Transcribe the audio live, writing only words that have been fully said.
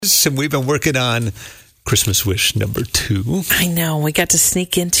And we've been working on Christmas Wish number 2. I know. We got to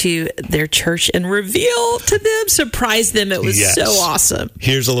sneak into their church and reveal to them, surprise them. It was so awesome.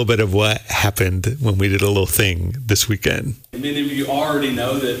 Here's a little bit of what happened when we did a little thing this weekend. Many of you already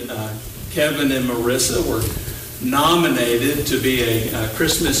know that Kevin and Marissa were nominated to be a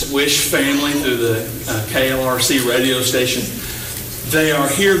Christmas Wish family through the KLRC radio station. They are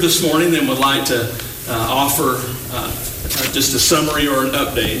here this morning and would like to offer just a summary or an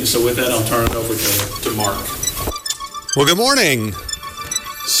update. So with that, I'll turn it over to Mark. Well, good morning.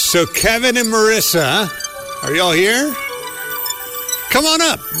 So Kevin and Marissa, are y'all here? Come on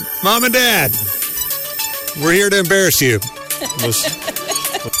up, Mom and Dad. We're here to embarrass you.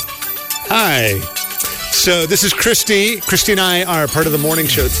 Hi. So this is Christy. Christy and I are part of the morning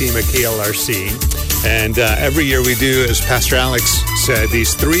show team at KLRC. And every year we do, as Pastor Alex said,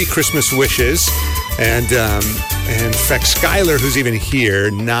 these 3 Christmas wishes. And in fact, Skylar, who's even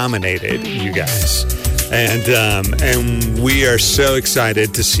here, nominated you guys. And we are so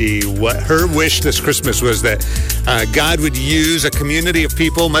excited to see what her wish this Christmas was, that God would use a community of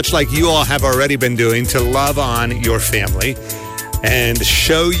people, much like you all have already been doing, to love on your family and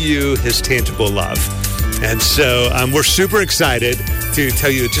show you his tangible love. And so we're super excited to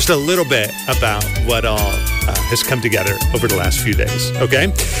tell you just a little bit about what all has come together over the last few days,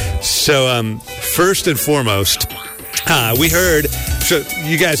 okay? So first and foremost, we heard, so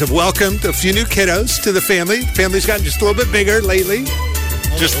you guys have welcomed a few new kiddos to the family. Family's gotten just a little bit bigger lately.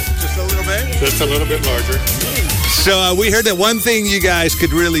 Just a little bit? Just a little bit larger. So we heard that one thing you guys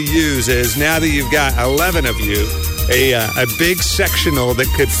could really use is, now that you've got 11 of you, a big sectional that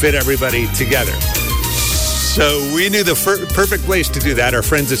could fit everybody together. So we knew the perfect place to do that. Our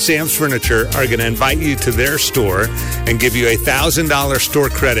friends at Sam's Furniture are going to invite you to their store and give you a $1,000 store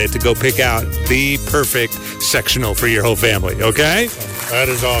credit to go pick out the perfect sectional for your whole family, okay? That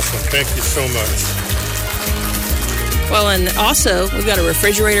is awesome. Thank you so much. Well, and also, we've got a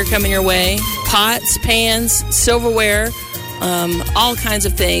refrigerator coming your way, pots, pans, silverware, all kinds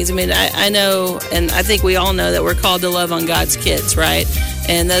of things. I mean, I know, and I think we all know that we're called to love on God's kids, right?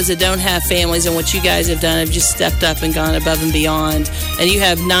 And those that don't have families, and what you guys have done, have just stepped up and gone above and beyond. And you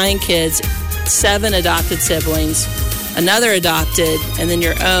have 9 kids, 7 adopted siblings, another adopted, and then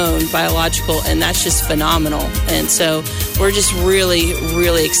your own biological, and that's just phenomenal. And so we're just really,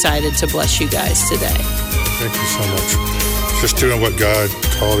 really excited to bless you guys today. Thank you so much. Just doing what God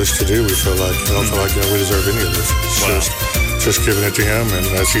called us to do, we feel like. I don't feel like we deserve any of this. It's just giving it to him, and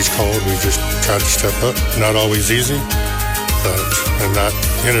as he's called, we just try to step up. Not always easy, and not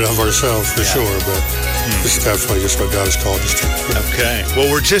in and of ourselves for sure, but it's definitely just what God has called us to. Okay.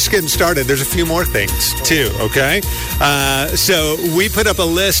 Well, we're just getting started. There's a few more things, too, okay? So we put up a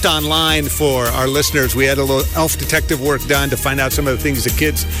list online for our listeners. We had a little elf detective work done to find out some of the things the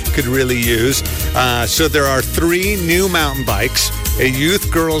kids could really use. So there are 3 new mountain bikes, a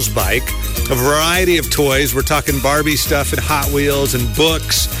youth girls bike, a variety of toys. We're talking Barbie stuff and Hot Wheels and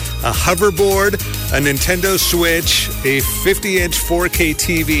books, a hoverboard, a Nintendo Switch, a 50-inch 4K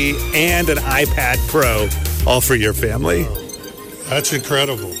TV, and an iPad Pro, all for your family. That's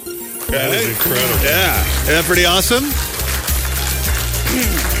incredible. That is incredible. Yeah. Isn't that pretty awesome?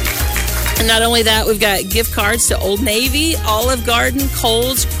 And not only that, we've got gift cards to Old Navy, Olive Garden,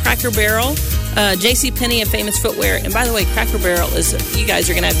 Kohl's, Cracker Barrel, JCPenney, and Famous Footwear. And by the way, Cracker Barrel you guys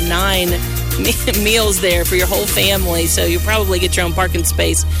are going to have 9 meals there for your whole family, so you'll probably get your own parking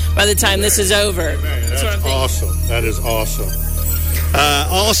space by the time this is over. That's awesome. That is awesome.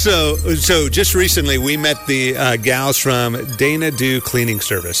 Also, so just recently we met the gals from Dana Do Cleaning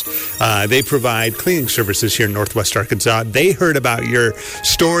Service. They provide cleaning services here in Northwest Arkansas. They heard about your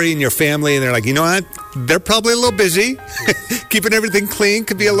story and your family, and they're like, you know what? They're probably a little busy. Keeping everything clean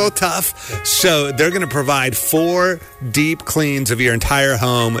could be a little tough. So they're going to provide 4 deep cleans of your entire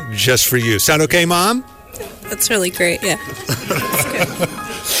home just for you. Sound okay, Mom? That's really great, yeah. That's good.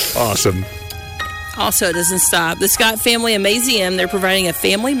 Awesome. Also, it doesn't stop. The Scott Family Amazium, they're providing a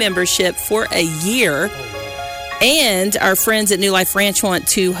family membership for a year. And our friends at New Life Ranch want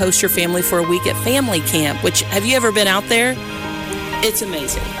to host your family for a week at family camp, which, have you ever been out there? It's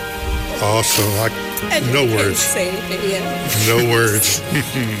amazing. Awesome. No words. No words.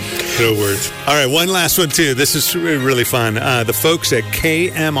 No words. All right, one last one, too. This is really fun. The folks at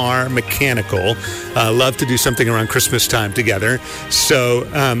KMR Mechanical love to do something around Christmas time together. So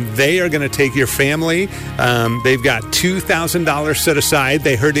they are going to take your family. They've got $2,000 set aside.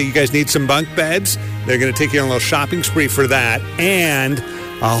 They heard that you guys need some bunk beds. They're going to take you on a little shopping spree for that. And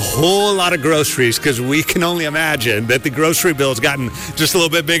a whole lot of groceries, because we can only imagine that the grocery bill's gotten just a little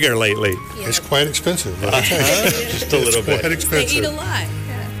bit bigger lately. Yeah. It's quite expensive. Just a little bit. Quite expensive. They eat a lot.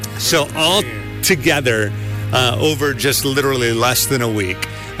 So all together, over just literally less than a week,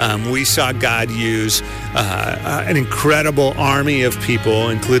 we saw God use an incredible army of people,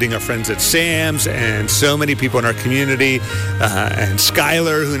 including our friends at Sam's and so many people in our community, and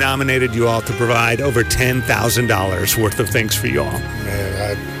Skylar, who nominated you all to provide over $10,000 worth of things for you all.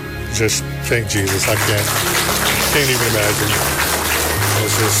 Man, I just thank Jesus. I can't even imagine.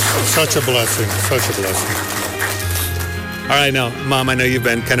 It's just such a blessing, such a blessing. All right, now, Mom, I know you've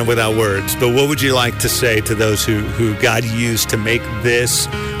been kind of without words, but what would you like to say to those who God used to make this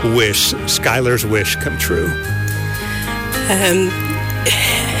wish, Skylar's wish, come true?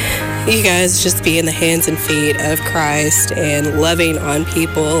 You guys just be in the hands and feet of Christ and loving on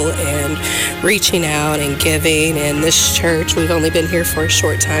people and reaching out and giving. And this church, we've only been here for a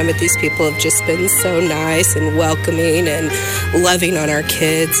short time, but these people have just been so nice and welcoming and loving on our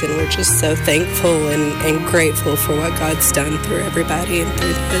kids. And we're just so thankful and grateful for what God's done through everybody and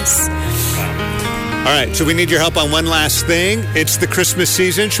through this. All right, so we need your help on one last thing. It's the Christmas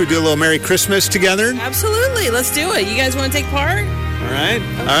season. Should we do a little Merry Christmas together? Absolutely. Let's do it. You guys want to take part? All right.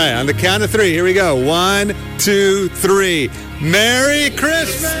 All right, on the count of 3, here we go. 1, 2, 3. Merry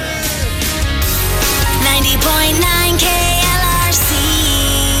Christmas! 90.9